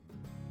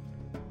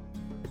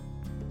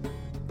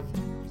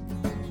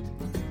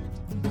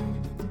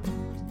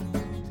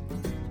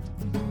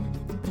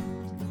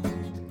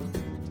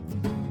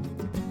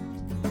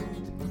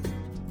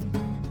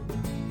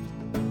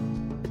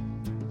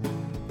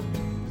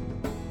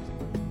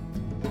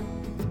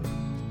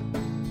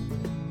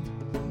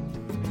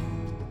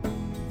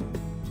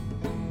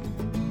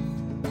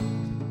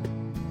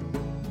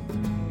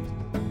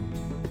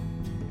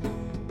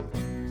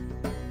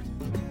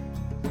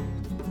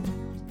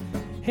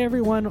Hey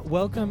everyone,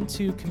 welcome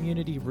to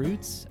Community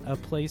Roots, a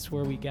place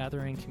where we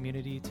gather in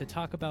community to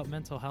talk about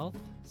mental health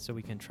so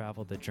we can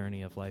travel the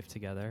journey of life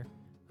together.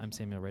 I'm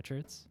Samuel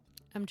Richards.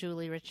 I'm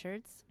Julie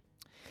Richards.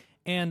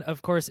 And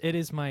of course, it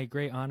is my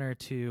great honor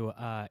to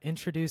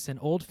introduce an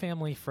old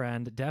family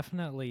friend,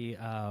 definitely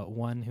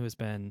one who has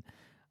been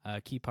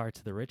a key part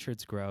to the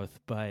Richards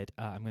growth, but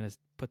I'm going to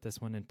put this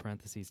one in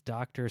parentheses,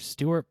 Dr.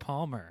 Stuart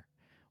Palmer.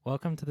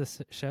 Welcome to the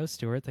show,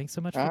 Stuart. Thanks so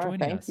much for joining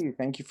Thank us. you.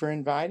 Thank you for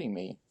inviting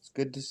me. It's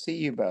good to see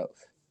you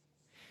both.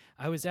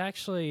 I was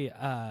actually,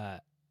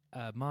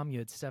 Mom, you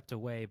had stepped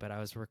away, but I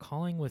was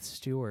recalling with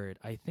Stuart,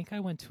 I think I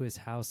went to his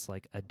house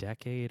like a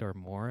decade or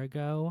more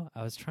ago.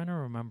 I was trying to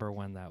remember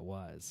when that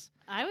was.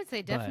 I would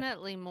say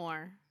definitely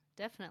more.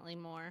 Definitely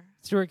more.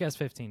 Stuart gets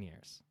 15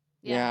 years.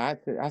 Yeah,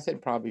 I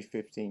said probably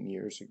 15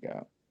 years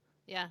ago.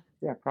 Yeah.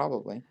 Yeah,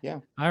 probably.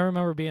 Yeah. I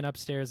remember being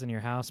upstairs in your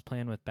house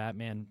playing with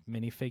Batman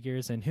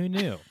minifigures, and who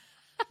knew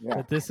Yeah.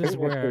 that this is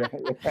where...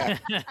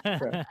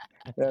 Yeah,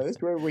 this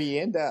is where we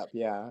end up.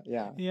 Yeah.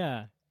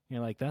 Yeah.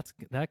 You're like,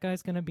 that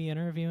guy's going to be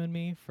interviewing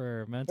me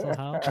for mental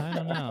health? I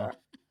don't know.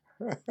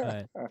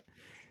 But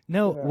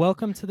no, Yeah.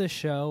 welcome to the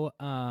show.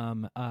 It's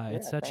Yeah,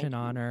 such thank an you.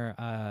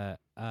 honor.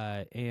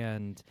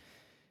 And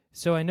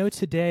so I know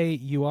today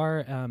you are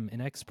an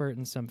expert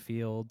in some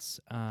fields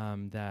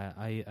that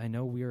I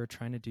know we are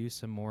trying to do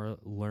some more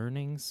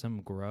learning,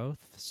 some growth.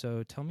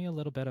 So tell me a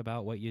little bit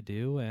about what you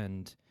do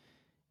and,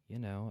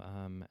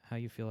 how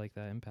you feel like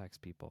that impacts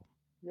people.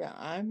 Yeah,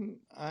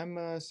 I'm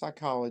a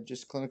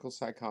psychologist, clinical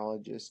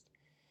psychologist,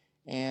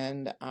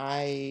 and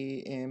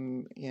I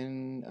am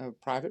in a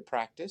private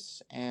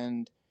practice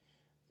and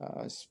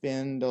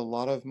spend a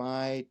lot of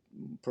my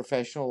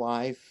professional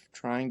life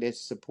trying to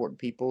support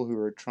people who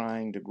are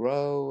trying to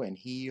grow and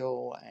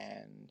heal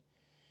and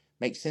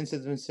make sense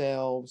of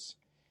themselves.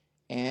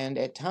 And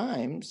at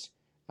times,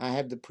 I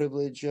have the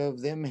privilege of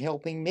them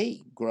helping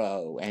me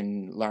grow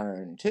and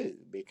learn too,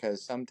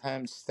 because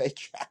sometimes they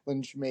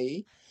challenge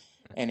me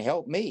and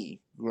help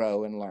me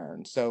grow and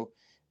learn. So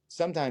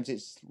sometimes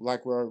it's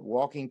like we're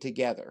walking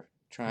together,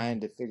 trying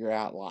to figure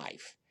out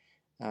life.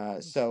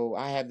 So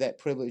I have that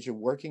privilege of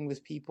working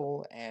with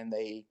people, and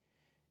they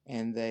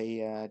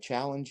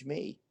challenge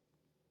me.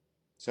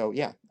 So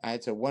yeah,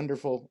 it's a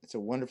wonderful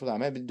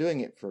time. I've been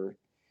doing it for,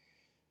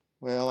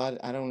 well,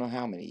 I don't know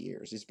how many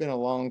years. It's been a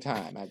long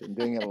time. I've been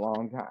doing it a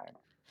long time.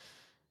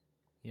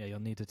 Yeah,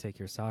 you'll need to take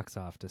your socks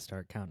off to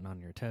start counting on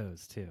your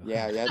toes too.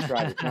 Yeah, that's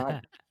right.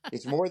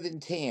 It's more than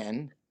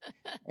 10,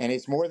 and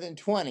it's more than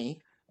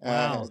 20.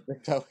 Wow.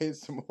 So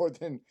it's more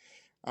than,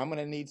 I'm going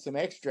to need some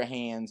extra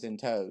hands and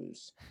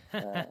toes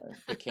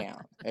to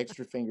count,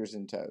 extra fingers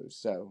and toes.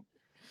 So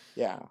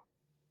yeah.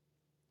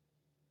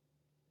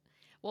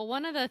 Well,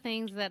 one of the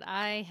things that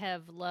I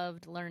have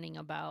loved learning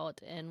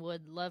about and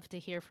would love to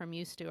hear from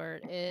you,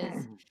 Stuart,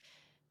 is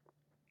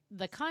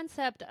the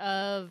concept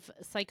of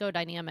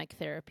psychodynamic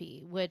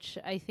therapy, which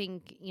I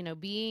think,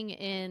 being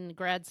in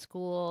grad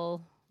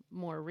school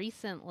more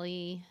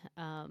recently,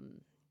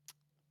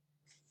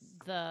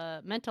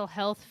 the mental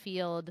health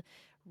field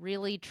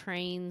really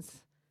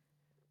trains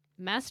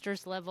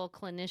master's level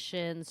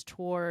clinicians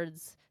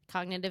towards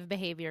cognitive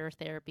behavior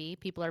therapy.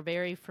 People are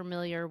very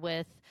familiar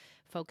with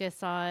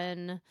focus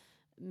on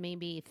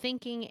maybe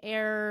thinking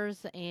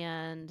errors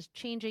and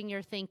changing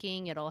your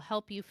thinking. It'll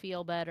help you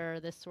feel better,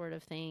 this sort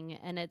of thing.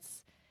 And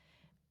it's,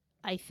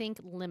 I think,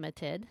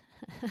 limited.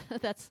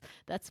 that's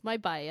my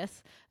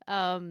bias.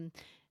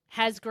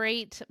 Has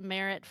great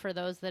merit for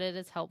those that it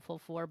is helpful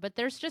for, but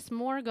there's just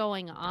more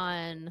going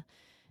on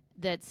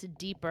that's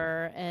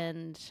deeper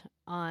and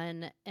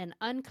on an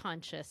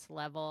unconscious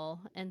level.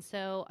 And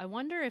so I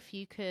wonder if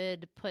you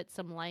could put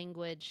some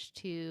language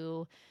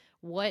to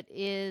what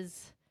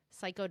is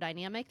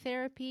psychodynamic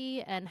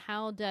therapy and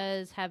how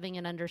does having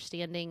an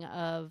understanding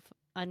of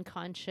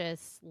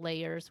unconscious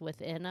layers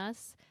within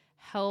us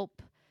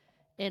help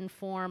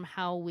inform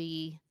how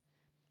we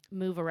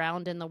move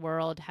around in the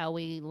world, how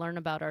we learn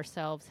about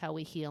ourselves, how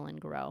we heal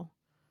and grow.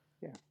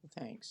 Yeah,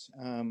 thanks.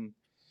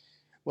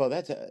 Well,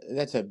 that's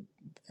a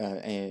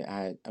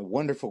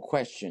wonderful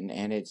question,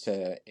 and it's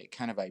a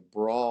kind of a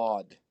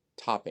broad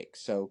topic.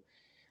 So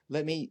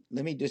let me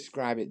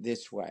describe it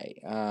this way,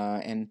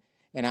 and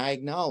I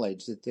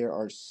acknowledge that there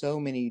are so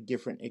many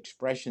different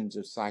expressions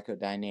of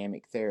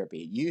psychodynamic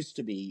therapy. It used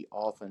to be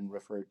often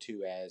referred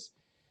to as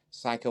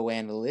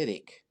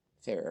psychoanalytic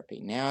therapy.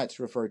 Now it's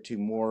referred to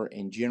more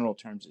in general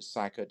terms as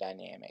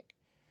psychodynamic.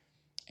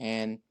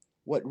 And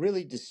what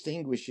really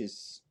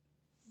distinguishes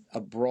a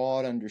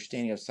broad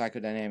understanding of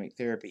psychodynamic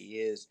therapy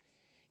is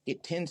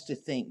it tends to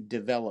think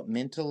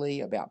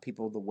developmentally about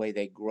people, the way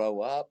they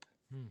grow up.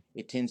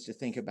 It tends to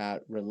think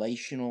about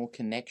relational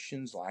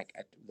connections, like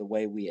the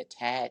way we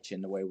attach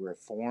and the way we're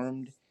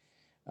formed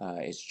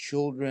as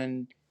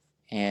children,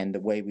 and the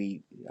way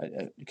we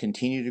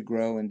continue to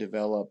grow and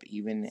develop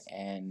even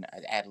in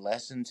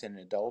adolescence and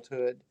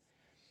adulthood.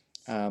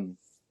 Um,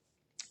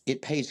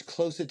 it pays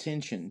close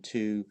attention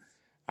to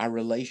our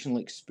relational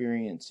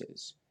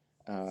experiences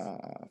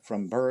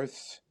from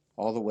birth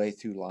all the way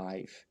through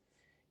life.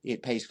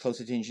 It pays close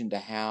attention to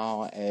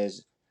how,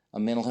 as a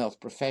mental health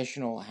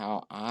professional,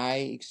 how I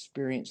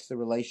experience the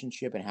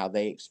relationship and how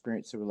they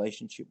experience the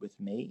relationship with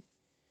me.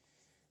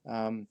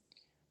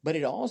 But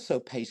it also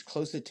pays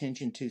close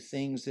attention to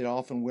things that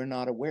often we're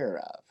not aware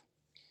of.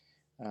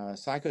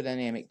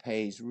 Psychodynamic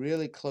pays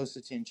really close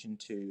attention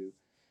to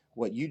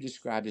what you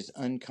described as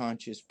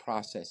unconscious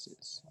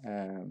processes.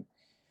 And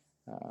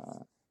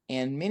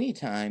many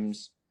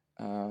times,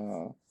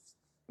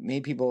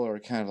 many people are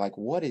kind of like,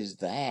 what is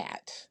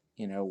that?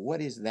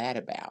 What is that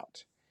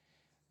about?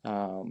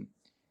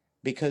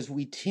 Because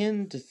we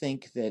tend to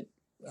think that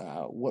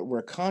what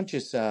we're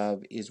conscious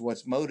of is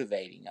what's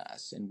motivating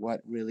us and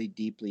what really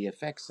deeply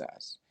affects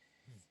us.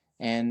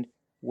 And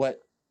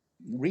what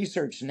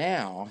research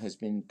now has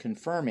been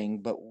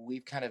confirming, but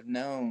we've kind of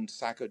known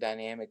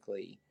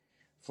psychodynamically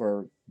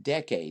for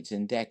decades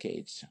and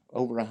decades,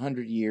 over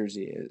 100 years,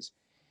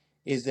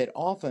 is that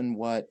often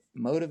what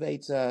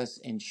motivates us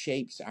and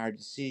shapes our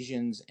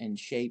decisions and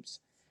shapes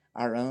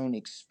our own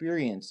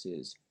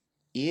experiences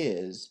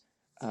is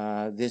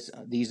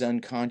these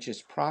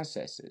unconscious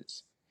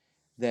processes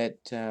that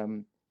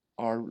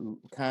are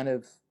kind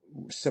of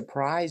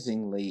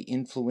surprisingly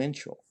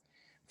influential.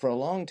 For a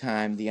long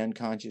time, the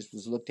unconscious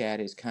was looked at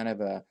as kind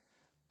of a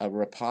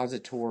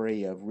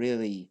repository of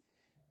really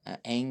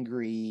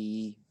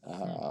angry,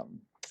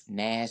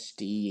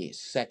 nasty,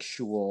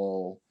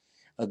 sexual,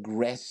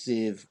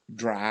 aggressive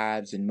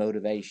drives and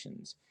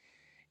motivations.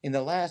 In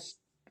the last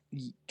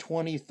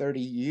 20, 30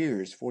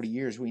 years, 40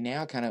 years, we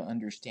now kind of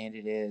understand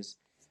it as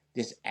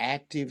this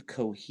active,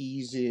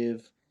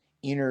 cohesive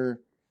inner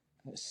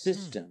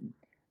system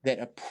that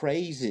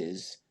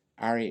appraises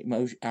our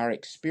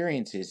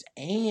experiences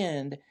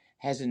and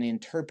has an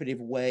interpretive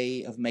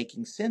way of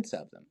making sense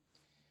of them.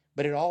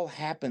 But it all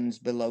happens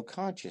below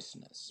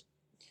consciousness.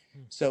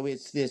 So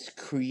it's this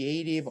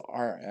creative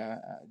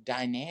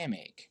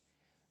dynamic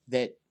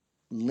that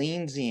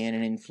leans in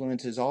and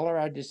influences all of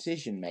our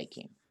decision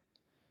making.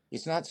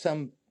 It's not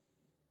some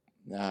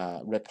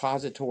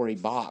repository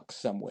box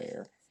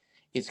somewhere.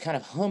 It's kind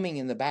of humming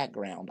in the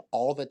background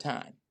all the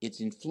time. It's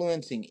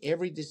influencing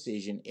every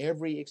decision,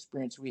 every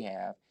experience we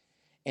have,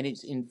 and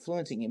it's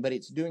influencing it, but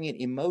it's doing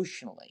it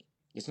emotionally.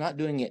 It's not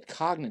doing it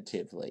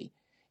cognitively.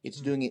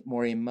 It's doing it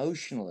more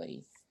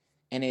emotionally,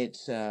 and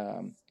it's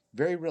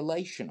very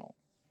relational,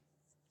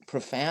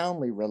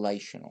 profoundly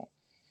relational,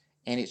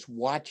 and it's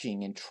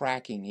watching and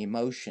tracking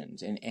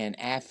emotions and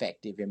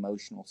affective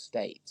emotional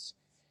states,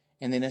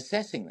 and then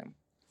assessing them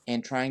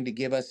and trying to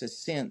give us a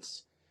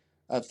sense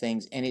of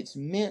things. And it's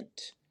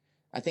meant,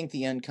 I think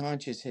the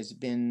unconscious has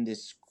been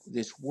this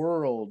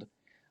world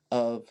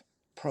of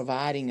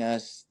providing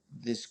us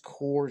this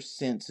core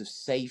sense of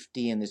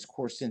safety and this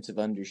core sense of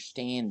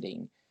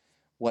understanding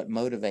what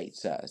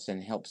motivates us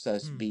and helps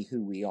us be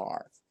who we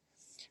are.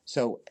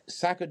 So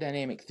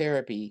psychodynamic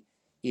therapy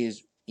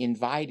is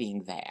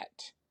inviting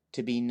that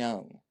to be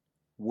known,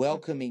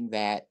 welcoming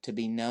that to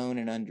be known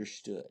and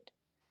understood,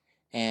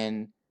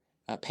 and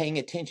paying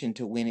attention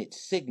to when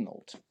it's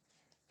signaled.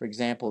 For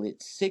example,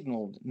 it's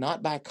signaled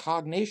not by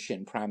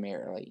cognition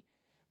primarily,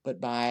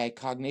 but by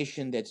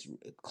cognition that's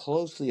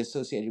closely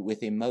associated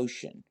with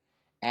emotion,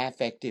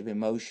 affective,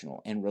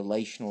 emotional, and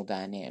relational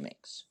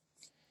dynamics.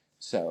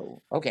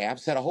 So, okay, I've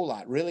said a whole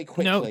lot really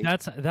No, quickly.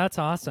 that's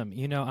awesome.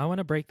 I want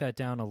to break that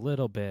down a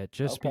little bit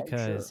just Okay, sure.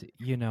 because,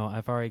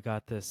 I've already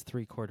got this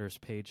 3/4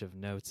 page of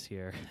notes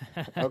here.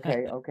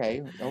 Okay.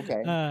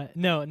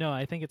 No,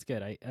 I think it's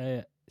good.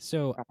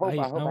 So I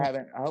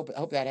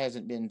hope that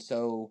hasn't been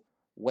so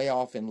way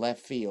off in left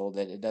field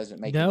that it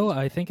doesn't make no, any.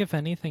 I think if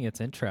anything, it's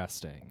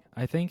interesting.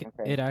 I think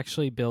Okay, it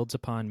actually builds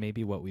upon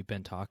maybe what we've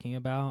been talking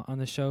about on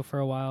the show for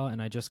a while,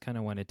 and I just kind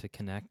of wanted to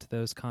connect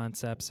those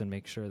concepts and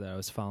make sure that I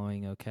was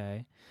following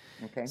okay.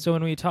 okay. So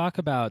when we talk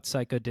about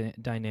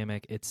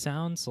psychodynamic, it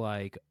sounds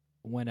like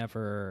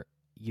whenever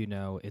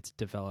it's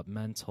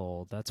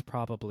developmental, that's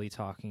probably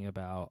talking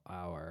about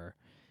our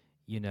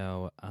you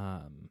know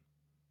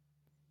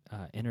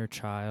inner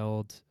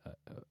child,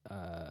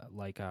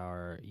 like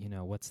our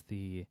what's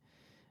the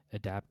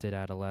adapted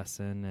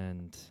adolescent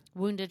and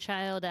Wounded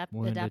child,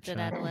 wounded adapted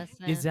child.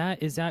 adolescent.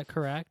 Is that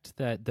correct?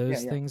 That Yeah,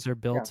 those yeah, things are yeah,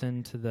 built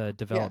into the yeah. And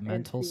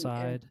developmental see, and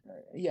side?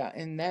 yeah,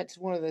 and that's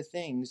one of the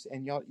things.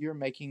 And you're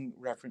making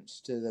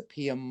reference to the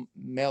PM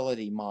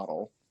melody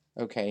model.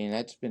 Okay, and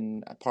that's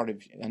been a part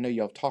of. I know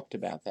y'all talked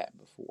about that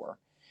before.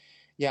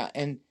 Yeah,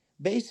 and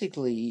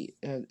basically,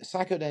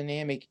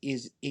 psychodynamic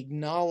is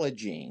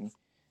acknowledging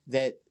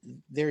that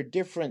there are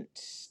different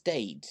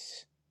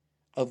states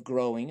of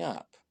growing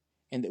up,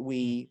 and that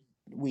we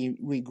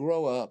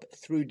grow up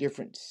through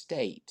different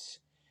states,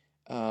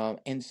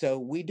 and so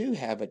we do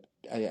have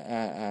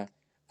a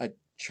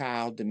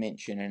child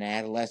dimension, an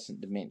adolescent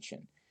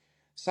dimension.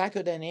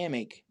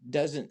 Psychodynamic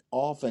doesn't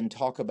often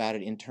talk about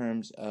it in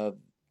terms of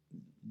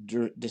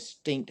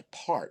distinct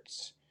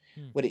parts.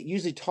 Hmm. What it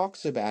usually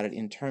talks about it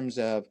in terms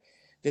of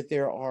that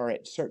there are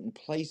at certain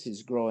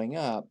places growing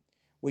up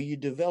where you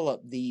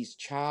develop these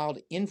child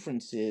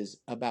inferences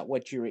about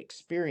what you're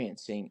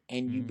experiencing,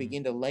 and you Mm.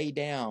 begin to lay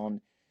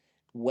down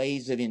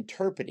ways of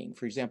interpreting,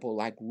 for example,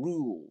 like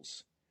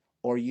rules,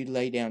 or you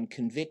lay down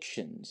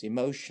convictions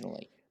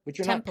emotionally, but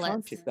you're not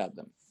Templates, conscious of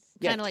them.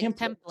 Yeah, kind of like templates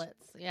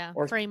templates. Yeah,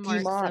 or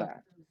frameworks of.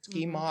 schemata, Mm-hmm.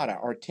 schemata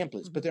or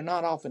templates, but Mm-hmm. they're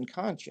not often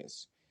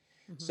conscious.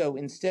 Mm-hmm. So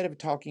instead of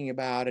talking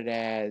about it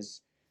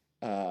as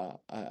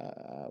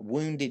a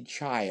wounded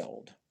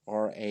child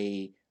or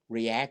a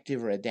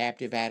reactive or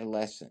adaptive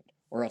adolescent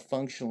or a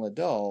functional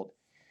adult,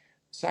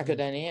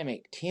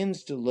 psychodynamic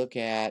tends to look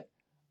at,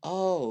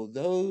 oh,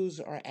 those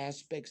are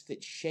aspects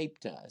that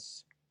shaped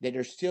us, that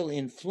are still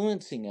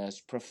influencing us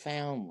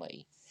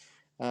profoundly.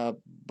 Uh,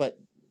 but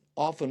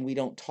often we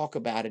don't talk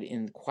about it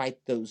in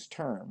quite those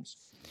terms.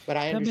 But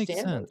I That makes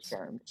understand those sense.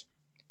 terms.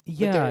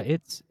 But Yeah, they're,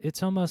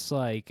 it's almost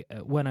like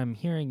what I'm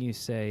hearing you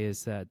say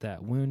is that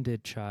that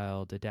wounded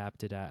child,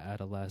 adapted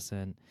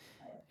adolescent,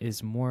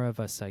 is more of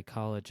a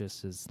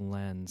psychologist's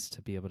lens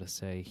to be able to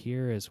say,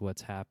 here is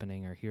what's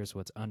happening or here's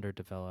what's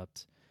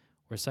underdeveloped.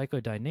 Where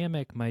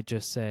psychodynamic might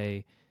just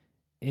say,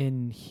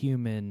 in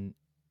human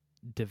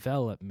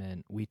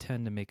development, we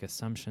tend to make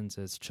assumptions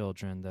as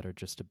children that are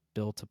just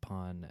built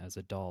upon as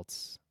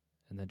adults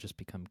and then just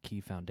become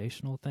key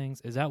foundational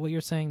things. Is that what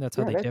you're saying? That's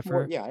how yeah, they that's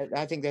more. differ? Yeah,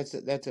 I think that's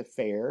a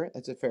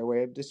fair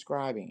way of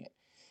describing it.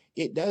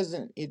 It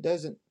doesn't.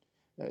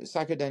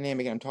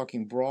 Psychodynamic, I'm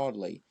talking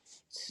broadly,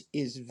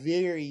 is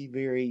very,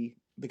 very,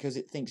 because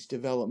it thinks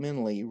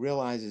developmentally,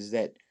 realizes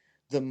that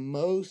the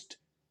most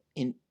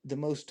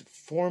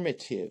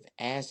formative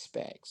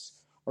aspects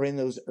are in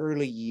those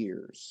early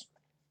years,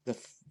 the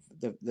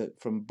the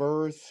from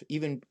birth,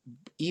 even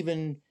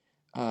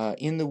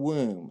in the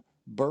womb,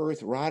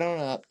 birth right on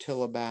up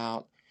till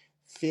about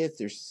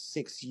fifth or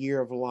sixth year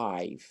of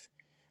life,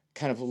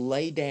 kind of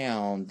lay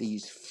down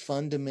these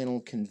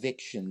fundamental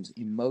convictions,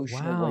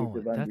 emotional ways Wow,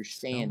 of that's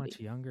so understanding. much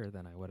younger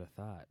than I would have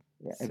thought.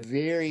 Yeah, Six,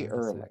 very 5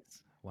 to 6. early,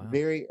 Wow.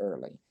 very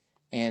early,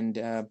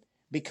 and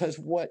because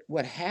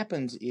what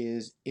happens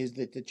is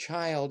that the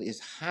child is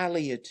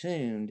highly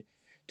attuned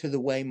to the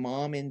way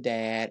mom and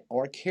dad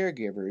or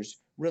caregivers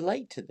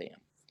relate to them,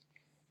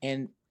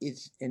 and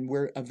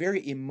we're a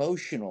very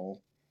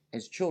emotional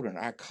as children.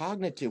 Our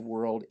cognitive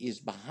world is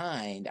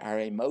behind our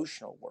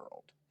emotional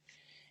world,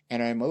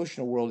 and our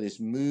emotional world is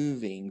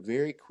moving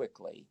very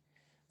quickly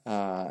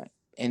uh,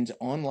 and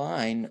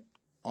online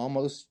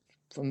almost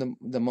from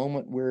the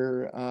moment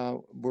we're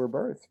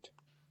birthed,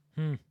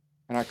 Hmm.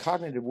 and our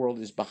cognitive world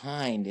is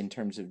behind in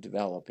terms of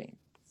developing.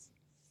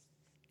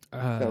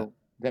 Uh, So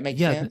that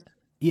makes yeah, sense.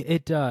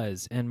 it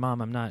does. And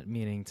mom, I'm not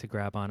meaning to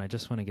grab on. I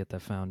just want to get the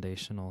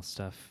foundational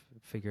stuff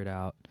figured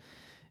out.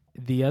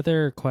 The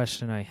other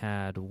question I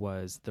had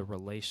was the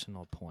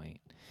relational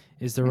point.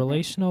 Is the Hmm.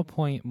 relational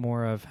point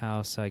more of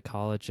how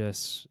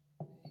psychologists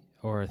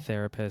or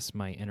therapists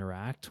might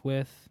interact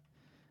with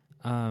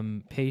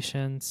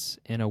patients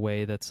in a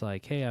way that's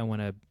like, hey, I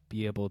want to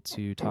be able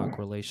to talk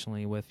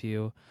relationally with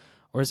you?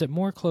 Or is it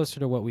more closer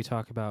to what we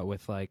talk about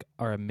with like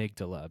our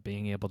amygdala,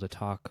 being able to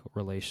talk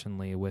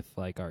relationally with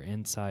like our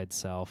inside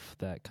self,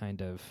 that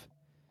kind of.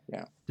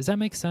 Yeah, Does that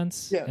make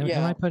sense? yeah, Am I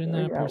yeah, putting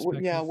that in yeah.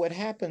 perspective? What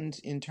happens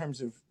in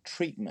terms of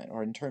treatment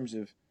or in terms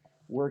of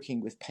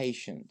working with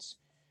patients?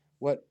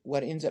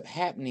 What ends up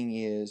happening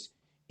is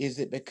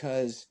that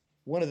because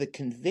one of the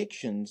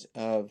convictions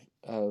of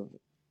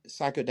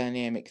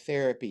psychodynamic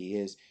therapy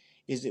is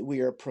that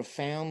we are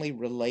profoundly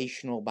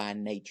relational by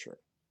nature.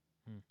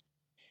 Hmm.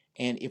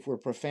 And if we're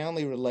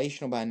profoundly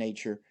relational by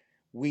nature,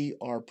 we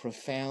are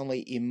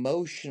profoundly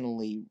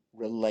emotionally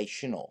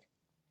relational.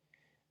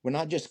 We're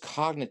not just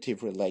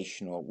cognitive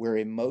relational, we're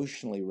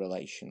emotionally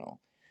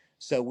relational.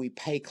 So we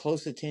pay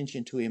close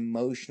attention to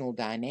emotional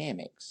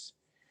dynamics.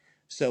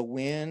 So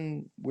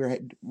when we're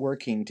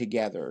working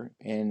together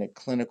in a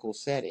clinical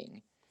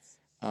setting,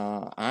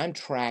 I'm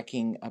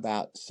tracking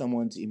about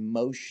someone's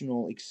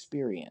emotional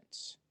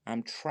experience.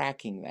 I'm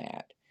tracking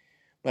that.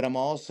 But I'm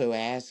also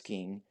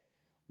asking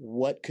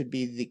what could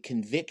be the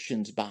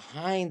convictions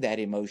behind that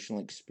emotional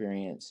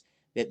experience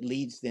that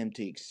leads them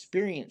to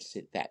experience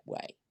it that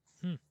way.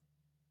 Hmm.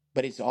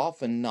 But it's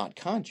often not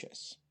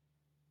conscious.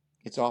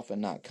 It's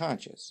often not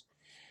conscious.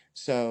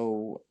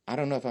 So I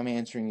don't know if I'm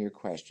answering your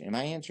question. Am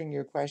I answering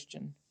your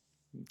question?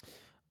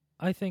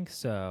 I think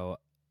so.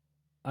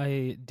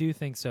 I do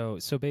think so.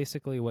 So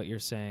basically, what you're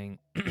saying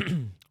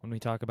when we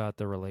talk about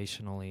the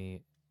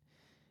relationally,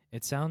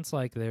 it sounds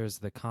like there's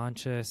the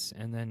conscious,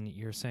 and then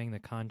you're saying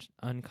the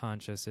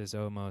unconscious is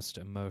almost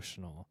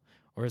emotional,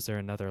 or is there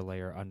another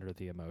layer under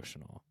the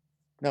emotional?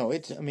 No,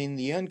 I mean,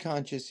 the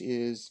unconscious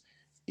is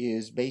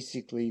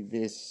basically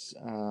this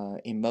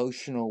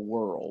emotional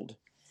world.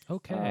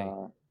 Okay,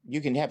 Uh,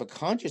 you can have a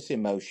conscious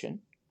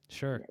emotion,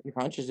 sure. your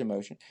conscious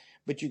emotion,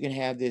 but you can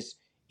have this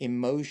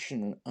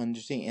emotion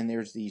understanding, and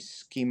there's these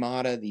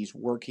schemata, these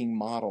working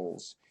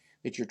models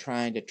that you're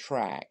trying to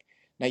track.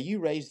 Now, you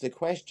raised the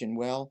question,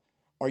 well,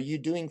 are you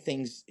doing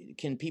things,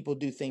 can people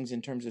do things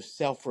in terms of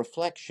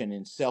self-reflection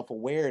and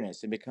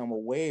self-awareness and become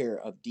aware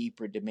of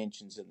deeper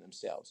dimensions of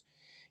themselves?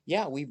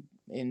 Yeah, we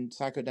in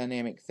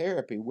psychodynamic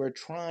therapy, we're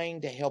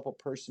trying to help a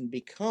person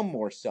become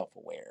more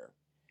self-aware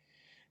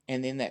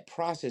and then that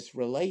process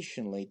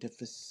relationally to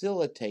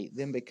facilitate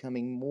them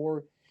becoming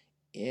more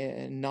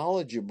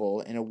knowledgeable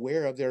and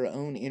aware of their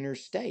own inner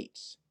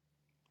states,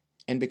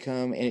 and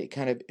it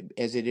kind of,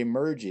 as it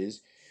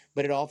emerges,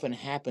 but it often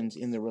happens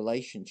in the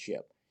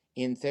relationship,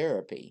 in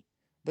therapy.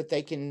 But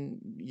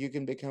you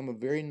can become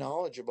very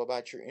knowledgeable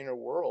about your inner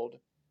world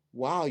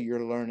while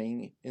you're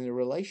learning in the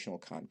relational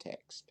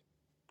context.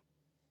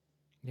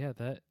 Yeah,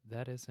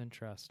 that is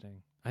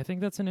interesting. I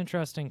think that's an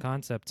interesting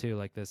concept too,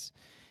 like this,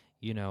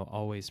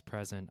 always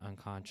present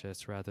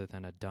unconscious rather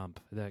than a dump.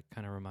 That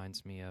kind of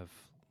reminds me of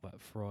what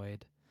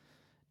Freud,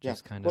 Yeah,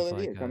 just kind well, of it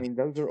like is. I a mean,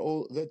 those are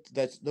old.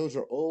 Those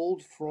are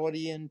old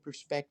Freudian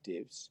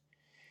perspectives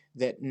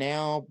that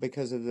now,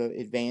 because of the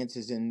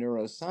advances in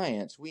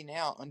neuroscience, we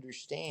now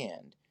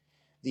understand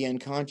the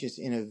unconscious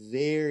in a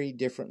very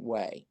different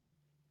way.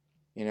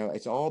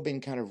 It's all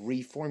been kind of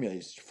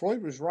reformulated.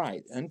 Freud was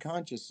right.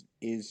 Unconscious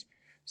is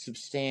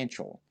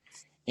substantial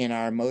in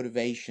our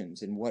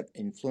motivations and what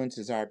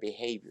influences our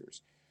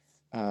behaviors.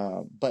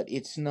 But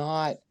it's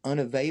not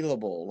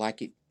unavailable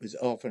like it was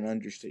often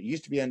understood. It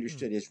used to be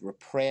understood as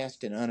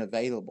repressed and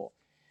unavailable.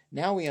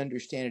 Now we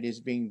understand it as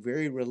being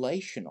very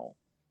relational.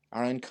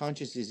 Our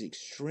unconscious is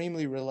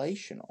extremely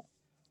relational.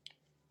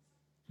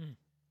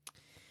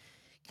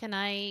 Can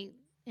I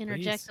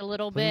interject please, a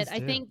little bit? please I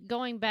do. think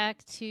going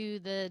back to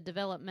the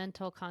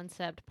developmental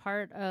concept,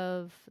 part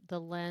of the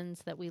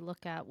lens that we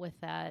look at with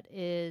that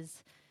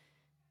is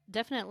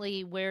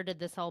definitely where did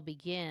this all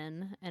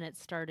begin? And it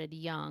started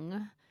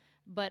young,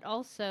 but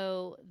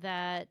also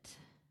that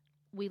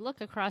we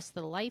look across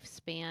the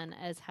lifespan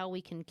as how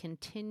we can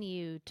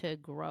continue to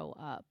grow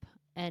up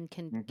and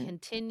can Mm-hmm.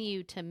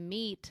 continue to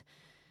meet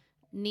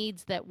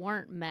needs that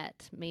weren't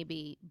met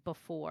maybe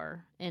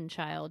before in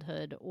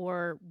childhood,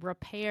 or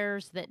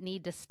repairs that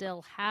need to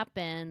still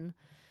happen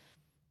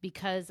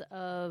because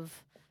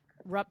of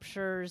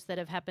ruptures that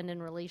have happened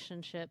in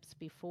relationships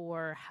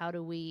before. How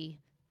do we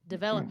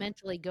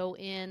developmentally go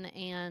in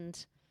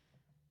and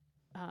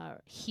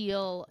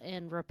heal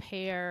and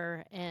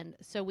repair? And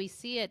so we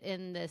see it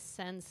in this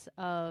sense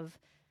of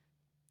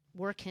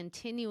we're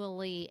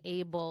continually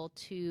able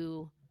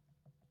to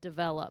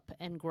develop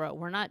and grow.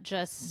 We're not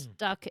just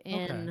stuck Okay.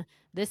 in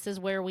this is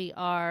where we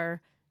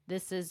are.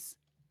 This is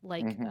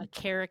like Mm-hmm. a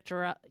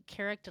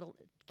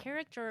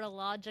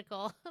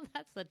characterological.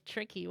 That's a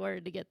tricky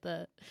word to get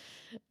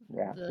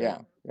Yeah, the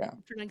yeah, yeah.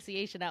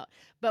 pronunciation out.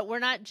 But we're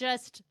not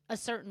just a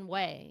certain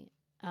way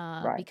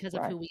Right, because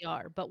of right. who we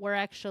are, but we're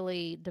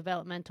actually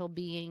developmental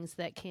beings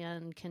that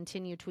can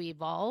continue to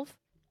evolve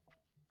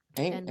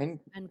And and and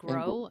and and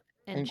grow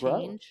and and grow.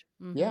 change.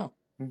 Hmm. Yeah.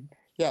 Mhm.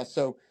 Yeah.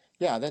 So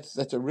yeah,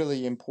 that's a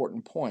really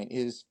important point.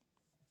 Is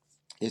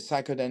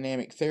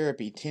psychodynamic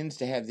therapy tends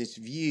to have this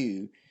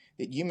view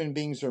that human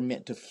beings are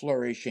meant to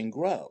flourish and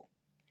grow.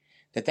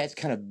 That's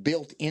kind of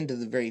built into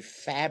the very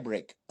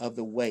fabric of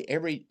the way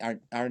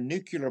our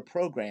nuclear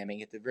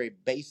programming at the very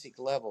basic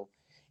level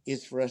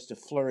is for us to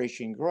flourish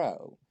and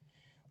grow.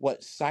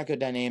 What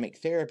psychodynamic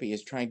therapy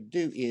is trying to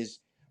do is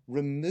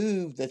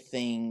remove the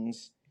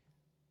things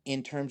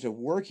in terms of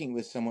working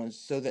with someone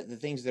so that the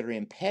things that are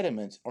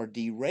impediments or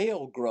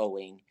derail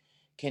growing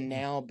can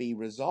now be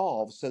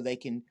resolved so they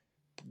can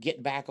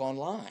get back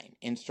online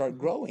and start Hmm.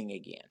 growing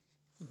again.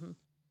 Hmm.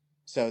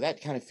 So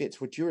that kind of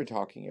fits what you were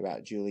talking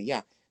about, Julie.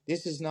 Yeah,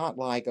 this is not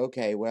like,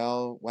 okay,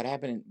 well, what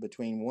happened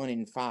between 1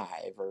 and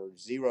 5 or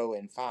 0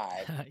 and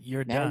 5?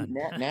 You're Now, done.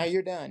 now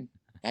you're done.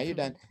 Now you're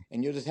done,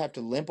 and you'll just have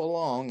to limp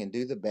along and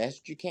do the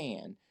best you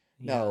can.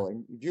 Yeah. No,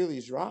 and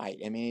Julie's right.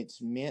 I mean,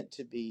 it's meant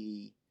to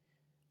be,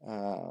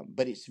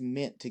 but it's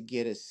meant to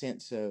get a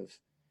sense of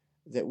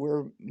that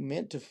we're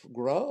meant to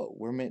grow.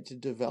 We're meant to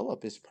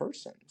develop as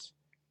persons,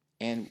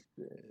 and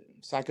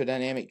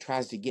psychodynamic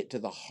tries to get to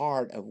the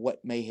heart of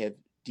what may have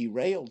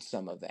derailed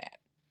some of that.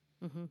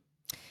 Hmm.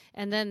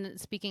 And then,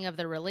 speaking of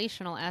the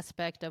relational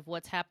aspect of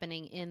what's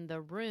happening in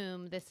the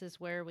room, this is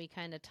where we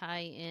kind of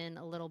tie in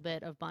a little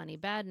bit of Bonnie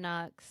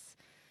Badnoch's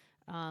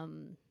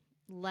um,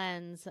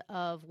 lens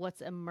of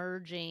what's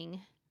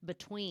emerging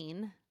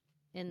between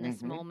in this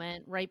Mm-hmm.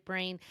 moment. Right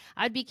brain.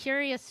 I'd be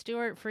curious,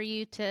 Stuart, for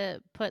you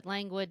to put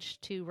language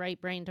to right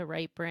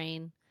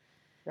brain,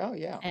 Oh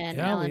yeah, and Yeah,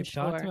 Alan we've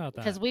talked Shore, about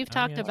because that. we've I'm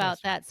talked about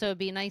interested. that. So it'd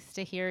be nice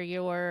to hear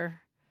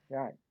your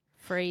right.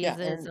 Yeah,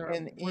 phrases or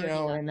and wording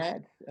on and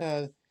that.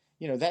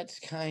 that's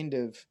kind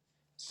of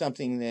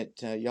something that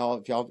if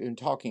y'all have been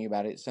talking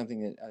about it,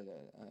 something that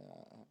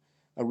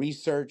a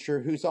researcher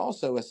who's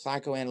also a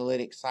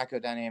psychoanalytic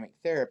psychodynamic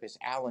therapist,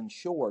 Alan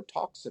Shore,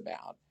 talks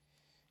about.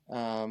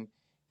 Um,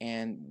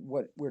 and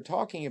what we're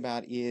talking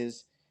about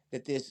is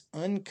that this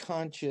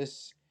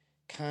unconscious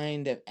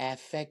kind of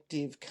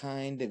affective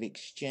kind of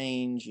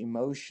exchange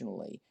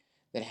emotionally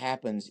that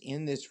happens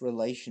in this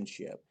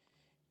relationship,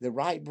 the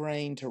right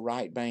brain to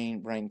right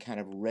brain kind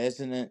of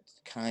resonant,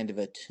 kind of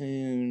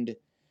attuned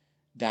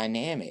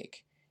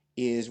dynamic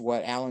is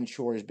what Alan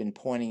Shore has been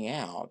pointing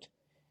out,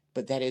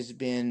 but that has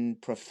been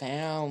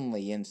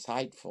profoundly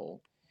insightful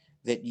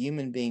that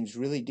human beings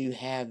really do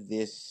have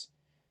this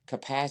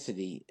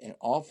capacity, and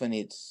often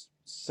it's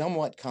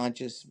somewhat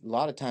conscious, a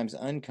lot of times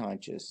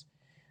unconscious,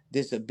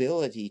 this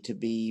ability to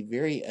be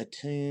very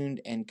attuned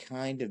and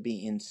kind of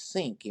be in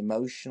sync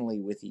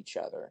emotionally with each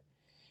other.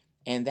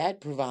 And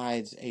that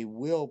provides a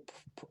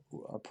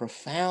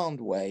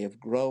profound way of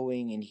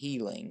growing and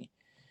healing,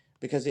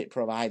 because it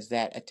provides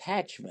that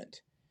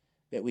attachment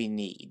that we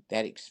need,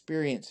 that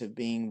experience of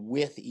being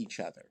with each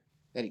other,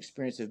 that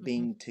experience of Mm-hmm.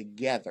 being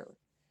together.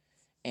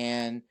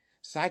 And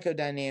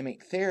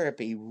psychodynamic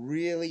therapy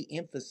really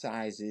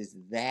emphasizes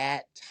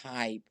that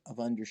type of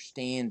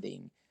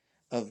understanding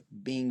of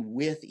being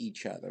with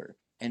each other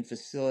and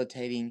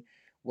facilitating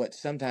what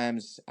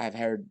sometimes I've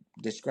heard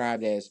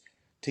described as,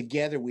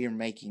 together we are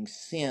making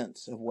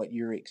sense of what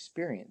you're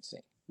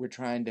experiencing. We're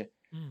trying to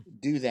Mm.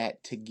 do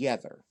that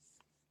together.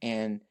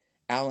 And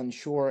Alan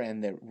Shore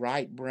and the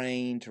right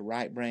brain to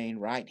right brain,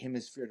 right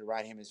hemisphere to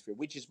right hemisphere,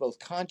 which is both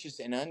conscious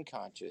and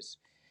unconscious,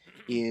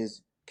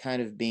 is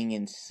kind of being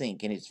in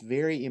sync. And it's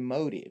very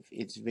emotive,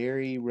 it's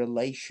very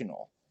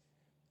relational.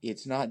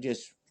 It's not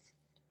just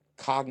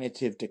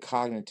cognitive to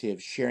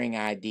cognitive, sharing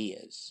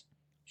ideas,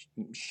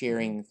 Mm-hmm.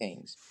 sharing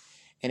things.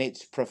 And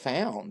it's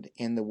profound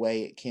in the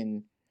way it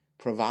can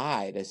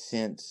provide a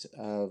sense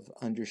of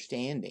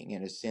understanding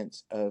and a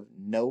sense of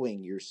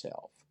knowing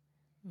yourself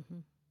Mm-hmm.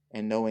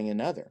 and knowing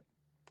another.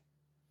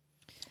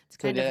 It's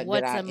So kind of did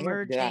what's I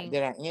emerging.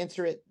 did I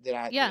answer it?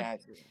 Yeah.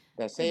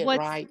 Did I say it What's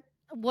right?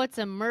 what's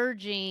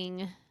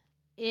emerging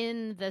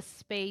in the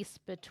space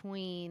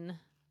between,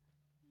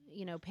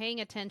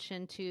 paying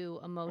attention to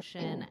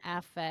emotion,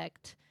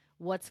 affect,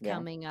 what's Yeah.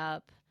 coming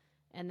up,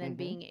 and then Mm-hmm.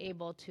 being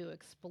able to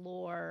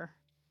explore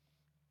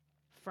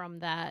from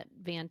that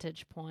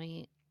vantage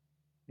point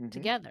Mm-hmm.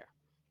 together.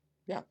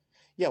 Yeah.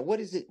 Yeah. What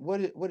is it?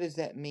 What does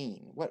that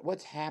mean?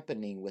 What's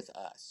happening with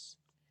us?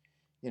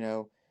 You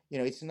know,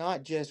 it's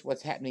not just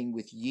what's happening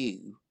with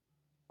you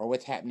or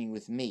what's happening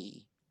with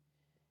me.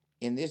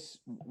 In this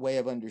way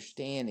of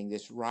understanding,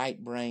 this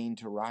right brain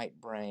to right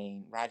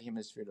brain, right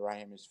hemisphere to right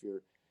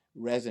hemisphere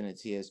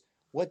resonance is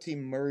what's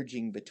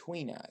emerging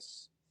between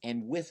us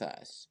and with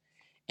us.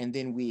 And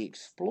then we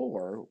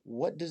explore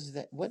what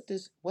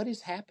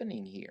is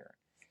happening here,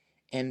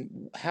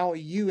 and how are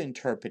you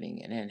interpreting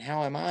it, and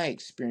how am I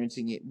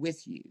experiencing it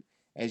with you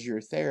as your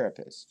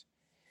therapist.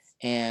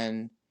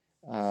 And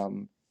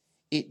um,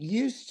 it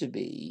used to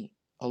be,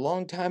 a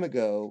long time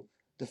ago,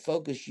 the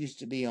focus used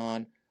to be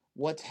on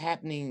what's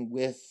happening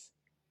with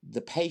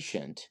the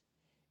patient,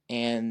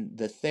 and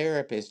the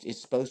therapist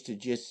is supposed to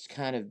just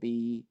kind of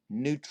be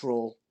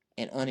neutral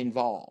and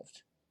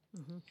uninvolved.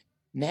 Mm-hmm.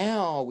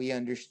 Now we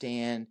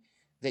understand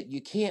that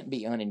you can't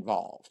be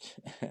uninvolved.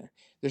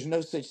 There's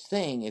no such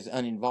thing as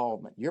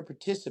uninvolvement. You're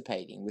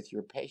participating with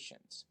your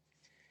patients.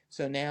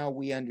 So now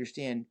we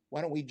understand,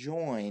 why don't we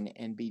join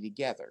and be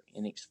together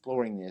in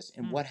exploring this,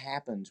 and Mm. what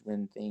happens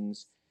when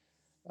things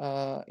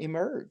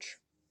emerge.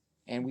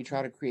 And we Mm-hmm.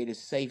 try to create a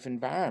safe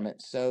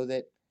environment so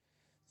that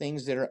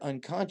things that are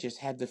unconscious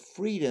have the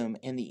freedom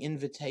and the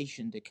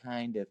invitation to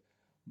kind of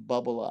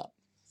bubble up,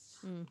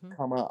 Mm-hmm.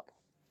 come up.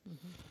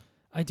 Mm-hmm.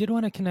 I did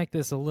want to connect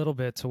this a little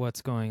bit to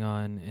what's going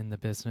on in the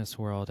business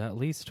world, at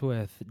least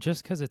with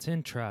just because it's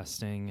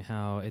interesting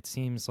how it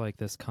seems like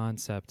this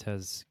concept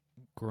has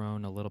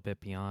grown a little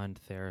bit beyond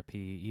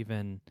therapy,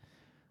 even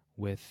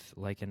with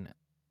like an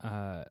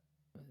uh,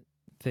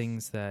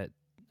 things that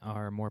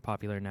are more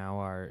popular now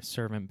are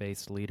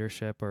servant-based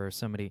leadership, or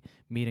somebody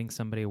meeting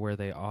somebody where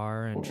they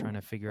are and trying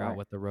to figure out Right.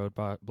 what the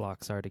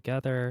roadblocks are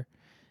together,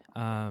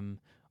 um,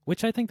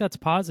 which I think that's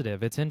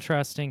positive. It's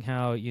interesting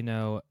how,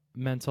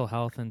 mental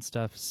health and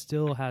stuff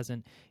still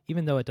hasn't,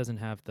 even though it doesn't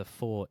have the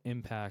full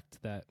impact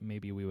that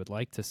maybe we would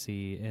like to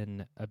see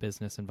in a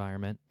business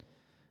environment,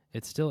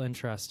 it's still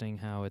interesting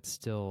how it's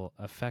still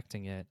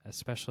affecting it,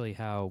 especially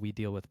how we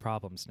deal with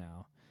problems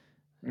now.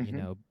 You Mm-hmm.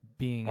 know,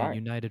 being a Right.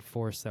 united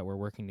force that we're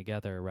working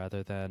together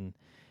rather than,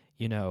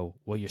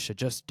 well, you should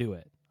just do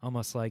it.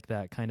 Almost like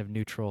that kind of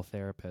neutral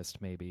therapist,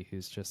 maybe,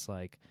 who's just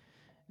like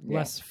Yeah.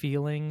 less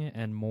feeling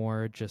and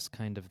more just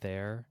kind of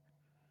there.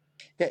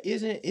 Yeah.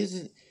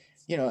 Isn't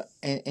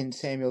and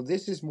Samuel,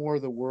 this is more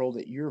the world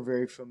that you're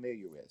very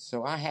familiar with.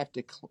 So I have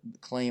to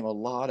claim a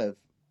lot of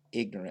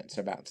ignorance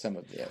about some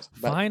of this.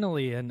 But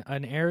Finally, an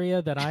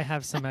area that I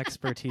have some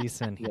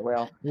expertise in. yeah,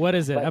 well, What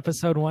is it? but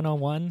Episode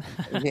 101?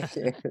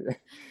 yeah,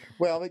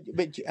 well,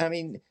 but I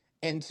mean,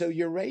 and so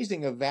you're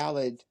raising a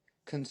valid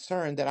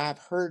concern that I've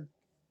heard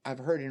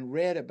and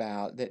read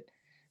about, that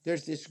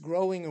there's this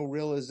growing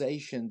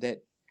realization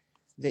that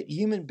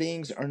human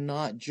beings are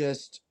not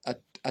just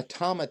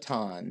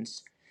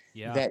automatons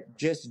Yeah. that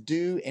just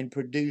do and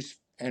produce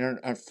and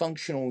are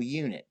functional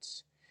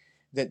units.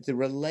 That the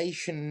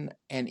relation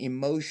and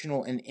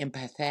emotional and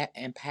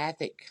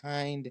empathic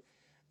kind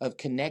of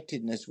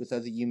connectedness with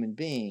other human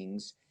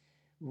beings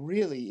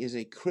really is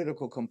a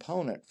critical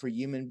component for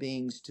human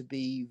beings to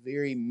be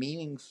very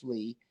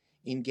meaningfully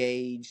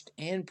engaged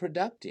and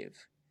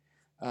productive.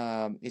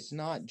 It's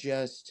not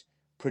just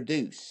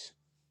produce,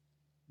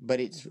 but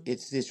Mm-hmm.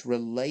 it's this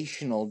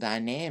relational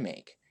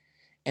dynamic.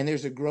 And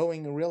there's a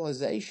growing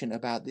realization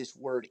about this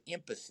word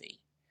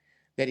empathy,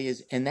 That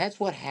is, and that's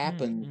what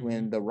happens Mm-hmm.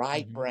 when the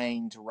right Mm-hmm.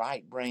 brain to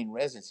right brain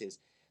resonance is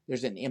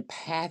there's an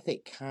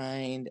empathic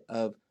kind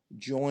of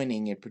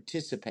joining and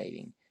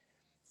participating.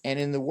 And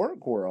in the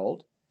work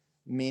world,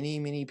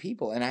 many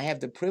people, and I have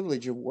the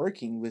privilege of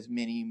working with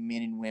many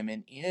men and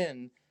women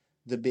in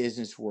the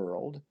business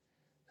world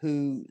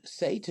who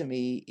say to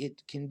me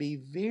it can be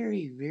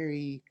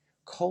very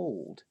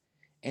cold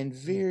and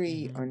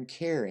very Mm-hmm.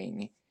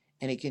 uncaring,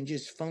 and it can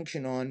just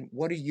function on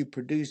what are you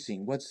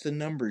producing, what's the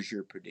numbers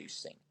you're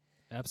producing.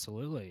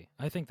 Absolutely.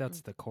 I think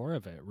that's Mm. the core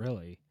of it,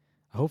 really.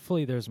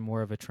 Hopefully, there's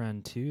more of a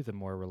trend to the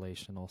more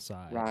relational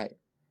side. Right.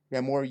 Yeah,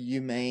 more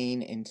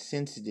humane and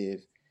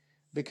sensitive,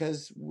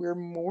 because we're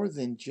more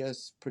than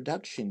just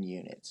production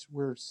units.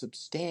 We're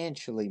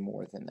substantially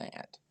more than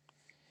that.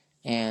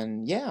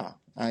 And yeah,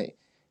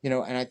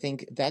 and I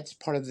think that's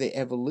part of the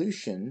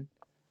evolution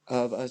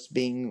of us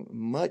being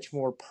much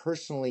more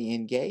personally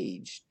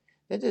engaged.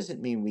 That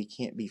doesn't mean we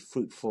can't be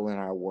fruitful in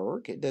our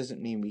work. It doesn't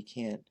mean we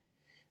can't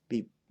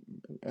be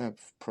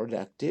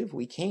productive.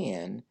 We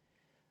can,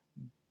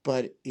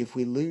 but if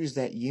we lose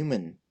that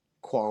human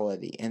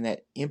quality and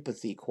that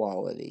empathy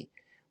quality,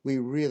 we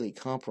really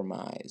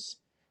compromise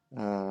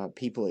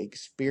people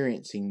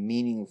experiencing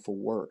meaningful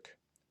work,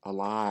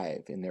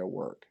 alive in their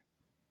work.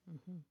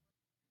 Hmm.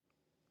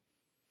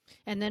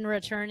 And then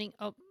returning,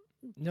 oh,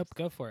 Nope,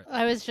 go for it.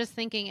 I was just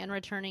thinking and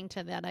returning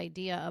to that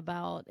idea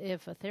about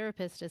if a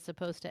therapist is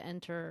supposed to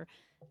enter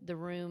the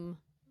room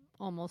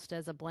almost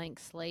as a blank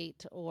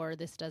slate or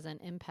this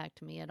doesn't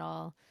impact me at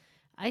all.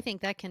 I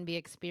think that can be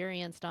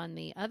experienced on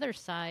the other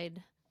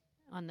side,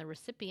 on the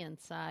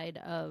recipient side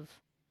of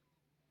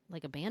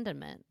like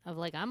abandonment, of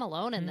like, I'm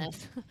alone in Hmm.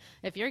 this.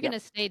 If you're going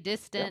Yep, to stay yep,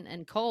 distant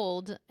and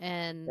cold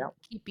and yep.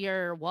 keep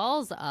your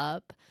walls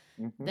up,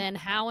 Mm-hmm, then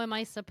how am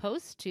I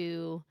supposed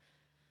to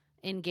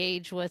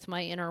engage with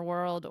my inner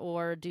world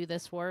or do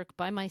this work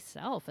by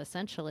myself,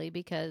 essentially,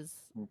 because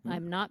mm-hmm.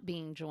 I'm not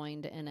being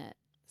joined in it?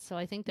 So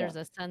I think Yeah, there's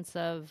a sense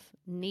of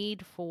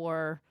need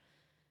for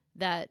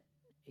that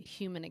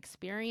human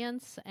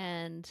experience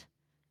and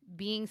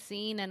being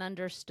seen and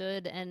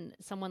understood, and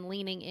someone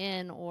leaning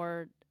in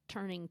or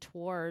turning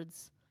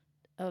towards,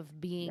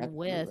 of being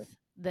with, absolutely.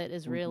 that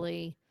is Mm-hmm.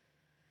 really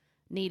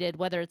needed,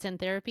 whether it's in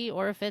therapy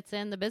or if it's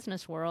in the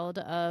business world,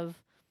 of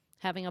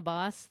having a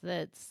boss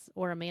that's,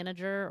 or a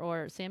manager,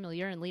 or Samuel,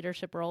 you're in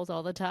leadership roles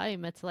all the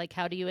time. It's like,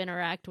 how do you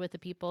interact with the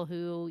people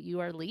who you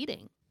are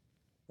leading?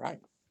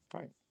 Right,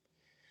 right.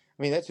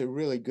 I mean, that's a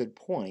really good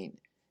point.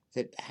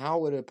 That how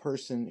would a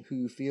person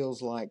who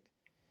feels like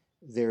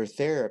their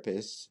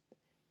therapist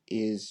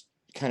is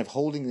kind of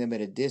holding them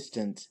at a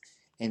distance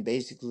and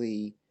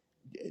basically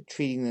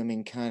treating them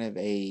in kind of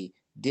a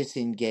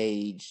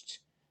disengaged,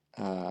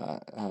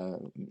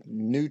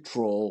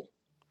 neutral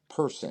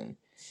person.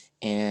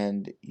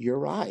 And you're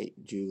right,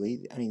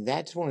 Julie. I mean,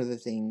 that's one of the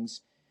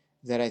things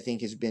that I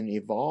think has been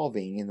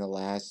evolving in the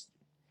last,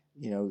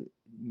 you know,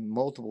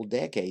 multiple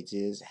decades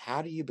is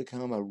how do you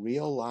become a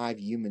real live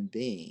human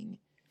being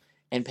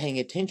and paying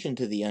attention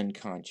to the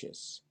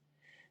unconscious?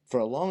 For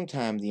a long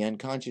time, the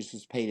unconscious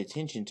was paid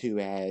attention to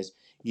as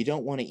you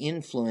don't want to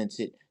influence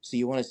it, so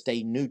you want to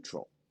stay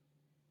neutral.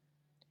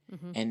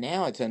 Mm-hmm. And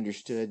now it's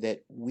understood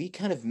that we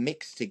kind of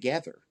mix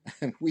together.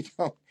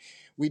 We're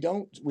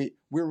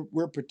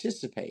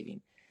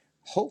participating.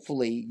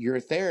 Hopefully, your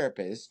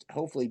therapist,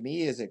 hopefully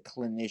me as a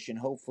clinician,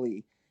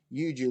 hopefully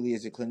you, Julie,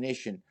 as a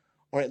clinician,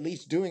 or at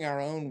least doing our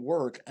own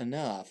work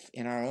enough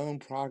in our own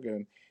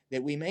program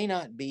that we may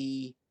not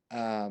be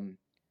uh,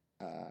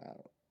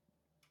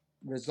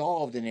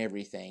 resolved in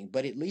everything,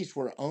 but at least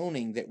we're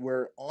owning that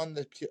we're on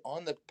the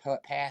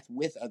path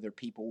with other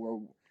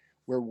people.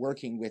 We're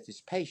working with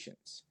as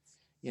patients.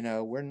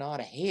 We're not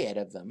ahead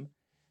of them,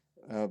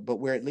 but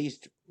we're at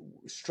least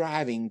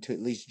striving to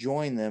at least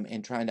join them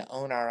and trying to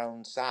own our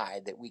own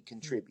side that we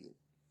contribute.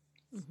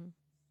 Mm-hmm.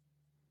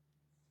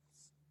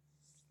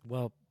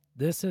 Well,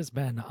 this has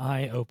been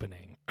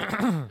eye-opening.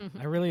 Mm-hmm.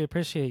 I really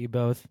appreciate you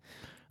both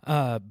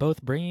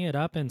bringing it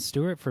up, and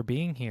Stuart for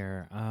being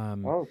here.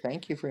 Oh,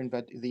 thank you for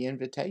the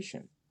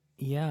invitation.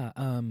 Yeah,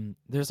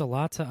 there's a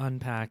lot to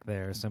unpack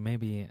there, so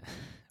maybe if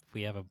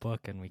we have a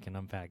book and we can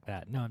unpack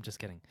that. No, I'm just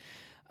kidding.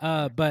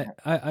 But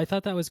I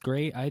thought that was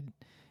great.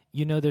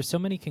 There's so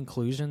many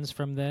conclusions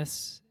from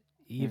this,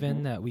 Mm-hmm.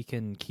 even that we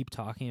can keep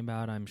talking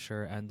about, I'm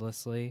sure,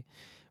 endlessly.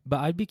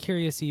 But I'd be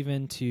curious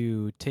even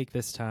to take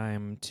this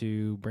time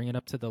to bring it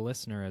up to the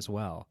listener as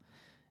well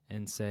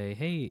and say,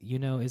 hey,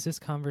 is this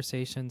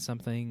conversation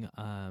something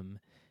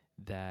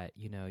that,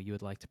 you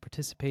would like to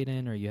participate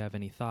in, or you have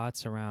any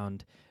thoughts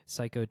around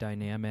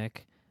psychodynamic?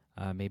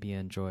 Maybe you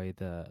enjoy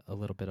a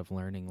little bit of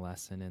learning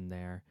lesson in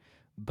there.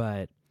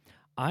 But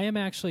I am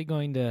actually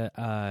going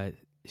to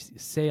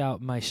say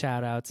out my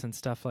shout outs and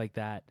stuff like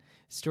that.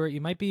 Stuart,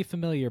 you might be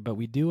familiar, but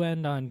we do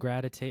end on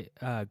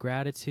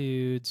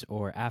gratitudes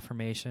or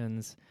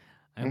affirmations.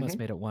 I Mm-hmm. almost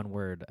made it one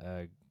word,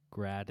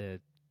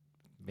 gratitude.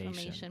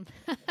 Formation.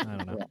 I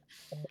don't know. Yeah.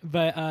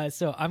 But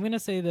so I'm going to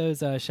say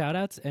those shout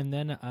outs. And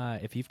then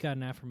if you've got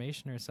an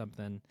affirmation or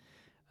something,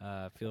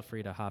 feel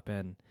free to hop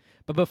in.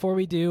 But before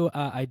we do,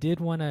 I did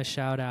want to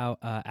shout out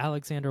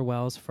Alexander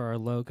Wells for our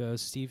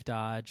logos, Steve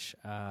Dodge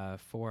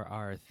for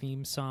our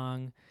theme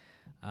song.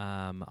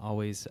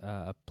 Always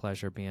a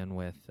pleasure being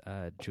with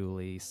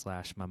Julie /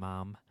 my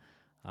mom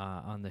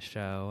on the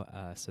show.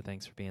 So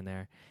thanks for being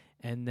there.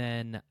 And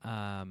then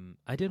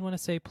I did want to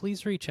say,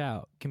 please reach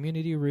out,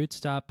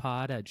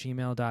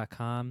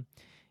 communityroots.pod@gmail.com.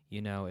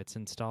 You know, it's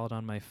installed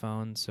on my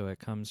phone, so it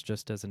comes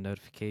just as a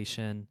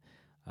notification.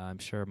 I'm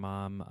sure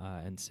Mom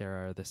and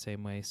Sarah are the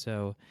same way.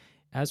 So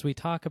as we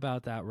talk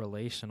about that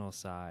relational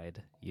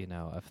side, you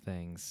know, of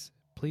things,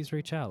 please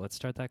reach out. Let's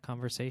start that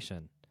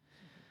conversation.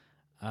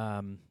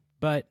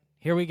 But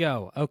here we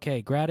go.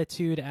 Okay,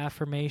 gratitude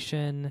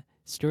affirmation.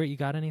 Stuart, you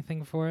got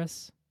anything for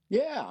us?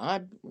 Yeah,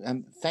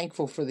 I'm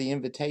thankful for the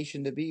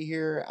invitation to be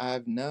here.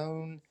 I've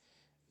known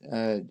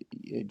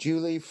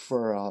Julie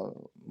for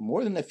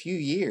more than a few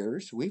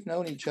years. We've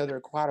known each other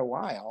quite a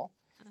while,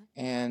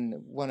 and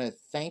want to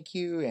thank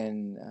you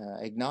and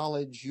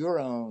acknowledge your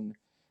own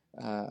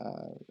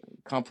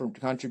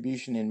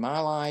contribution in my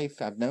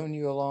life. I've known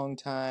you a long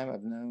time.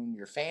 I've known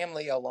your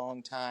family a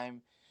long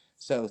time.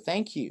 So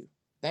thank you.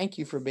 Thank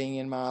you for being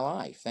in my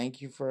life.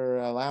 Thank you for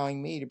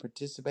allowing me to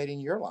participate in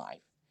your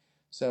life.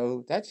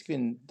 So that's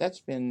been,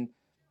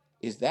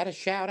 is that a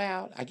shout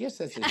out? I guess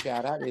that's a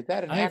shout out. Is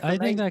that an I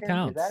think that affirmation? Is that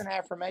counts. an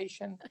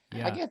affirmation? I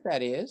Yeah. guess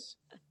that is.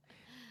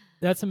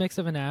 That's a mix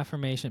of an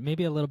affirmation,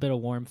 maybe a little bit of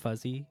warm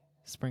fuzzy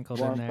sprinkled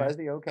in Warm there.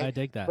 fuzzy, okay. I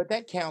dig that. But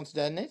that counts,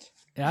 doesn't it?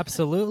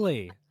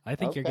 Absolutely. I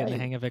think you're getting the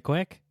Okay. hang of it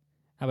quick.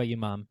 How about you,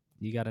 Mom?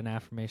 You got an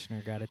affirmation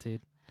or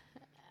gratitude?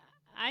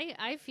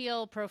 I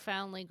feel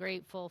profoundly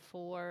grateful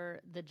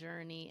for the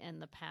journey and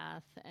the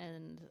path.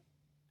 And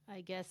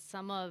I guess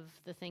some of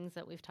the things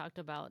that we've talked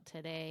about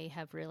today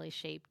have really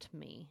shaped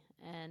me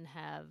and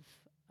have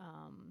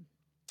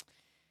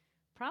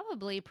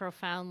probably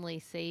profoundly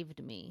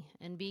saved me.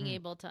 And being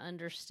able to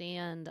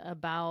understand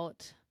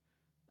about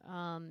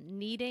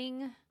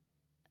needing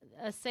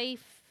a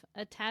safe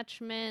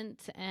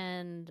attachment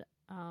and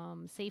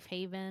safe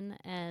haven,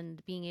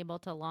 and being able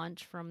to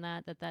launch from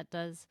that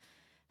does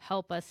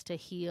help us to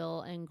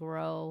heal and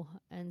grow.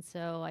 And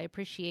so I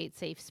appreciate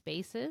safe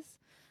spaces.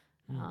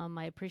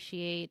 I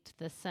appreciate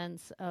the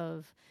sense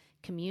of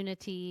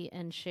community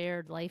and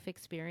shared life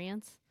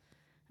experience,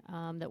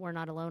 that we're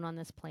not alone on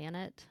this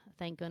planet.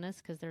 Thank goodness,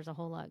 because there's a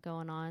whole lot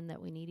going on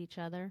that we need each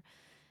other.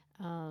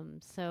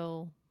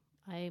 So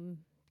I'm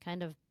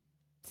kind of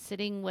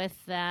sitting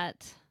with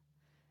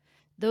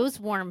those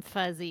warm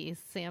fuzzies,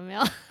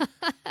 Samuel.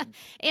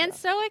 And Yeah.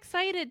 so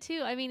excited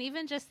too. I mean,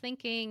 even just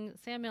thinking,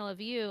 Samuel,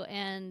 of you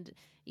and,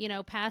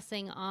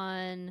 passing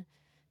on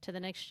to the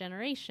next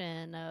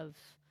generation of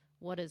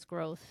what is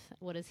growth,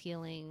 what is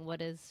healing,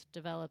 what is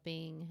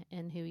developing,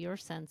 and who your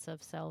sense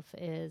of self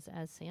is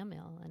as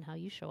Samuel and how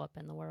you show up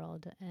in the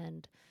world.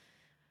 And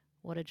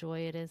what a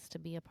joy it is to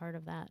be a part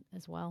of that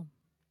as well.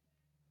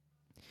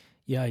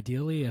 Yeah,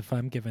 ideally, if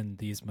I'm given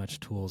these much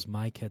tools,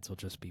 my kids will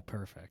just be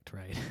perfect,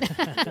 right?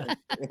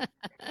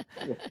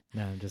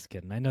 No, I'm just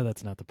kidding. I know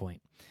that's not the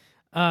point.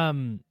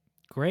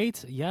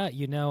 Great. Yeah,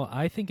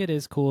 I think it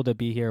is cool to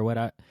be here.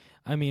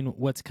 I mean,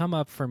 what's come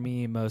up for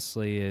me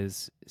mostly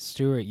is,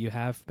 Stuart, you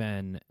have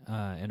been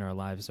in our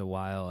lives a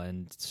while,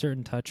 and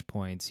certain touch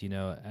points,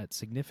 at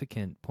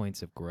significant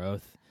points of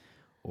growth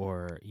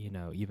or,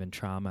 even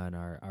trauma in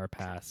our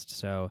past.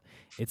 So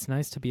it's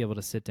nice to be able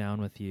to sit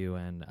down with you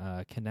and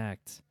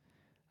connect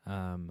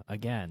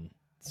again.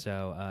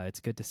 So it's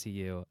good to see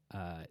you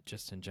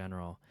just in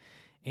general.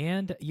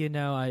 And,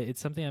 it's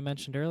something I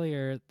mentioned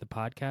earlier. The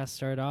podcast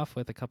started off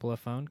with a couple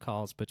of phone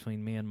calls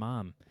between me and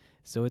Mom.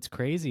 So it's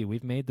crazy.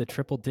 We've made the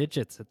triple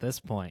digits at this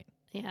point.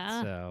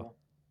 Yeah. So,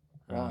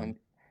 Well, and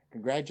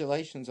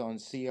congratulations on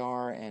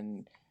CR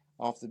and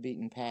Off the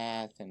Beaten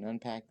Path, and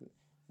unpack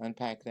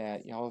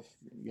that.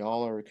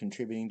 Y'all are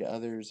contributing to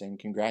others, and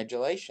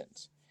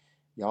congratulations.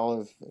 Y'all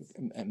have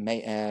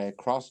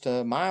crossed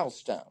a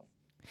milestone.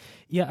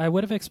 yeah, I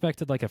would have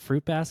expected like a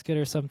fruit basket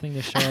or something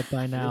to show up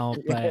by now,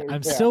 but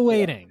I'm Yeah, still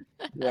waiting.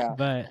 yeah.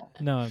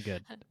 But no, I'm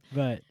good.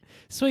 But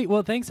sweet.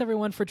 Well, thanks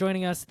everyone for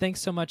joining us.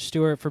 Thanks so much,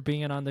 Stuart, for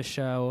being on the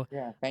show.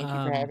 Yeah, thank you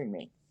for having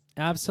me.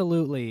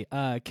 Absolutely.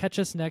 Catch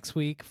us next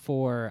week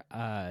for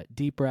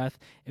Deep Breath.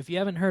 If you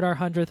haven't heard our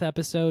 100th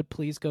episode,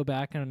 please go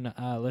back and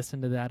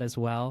listen to that as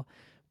well.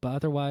 But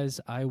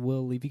otherwise, I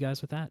will leave you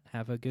guys with that.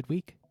 Have a good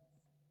week.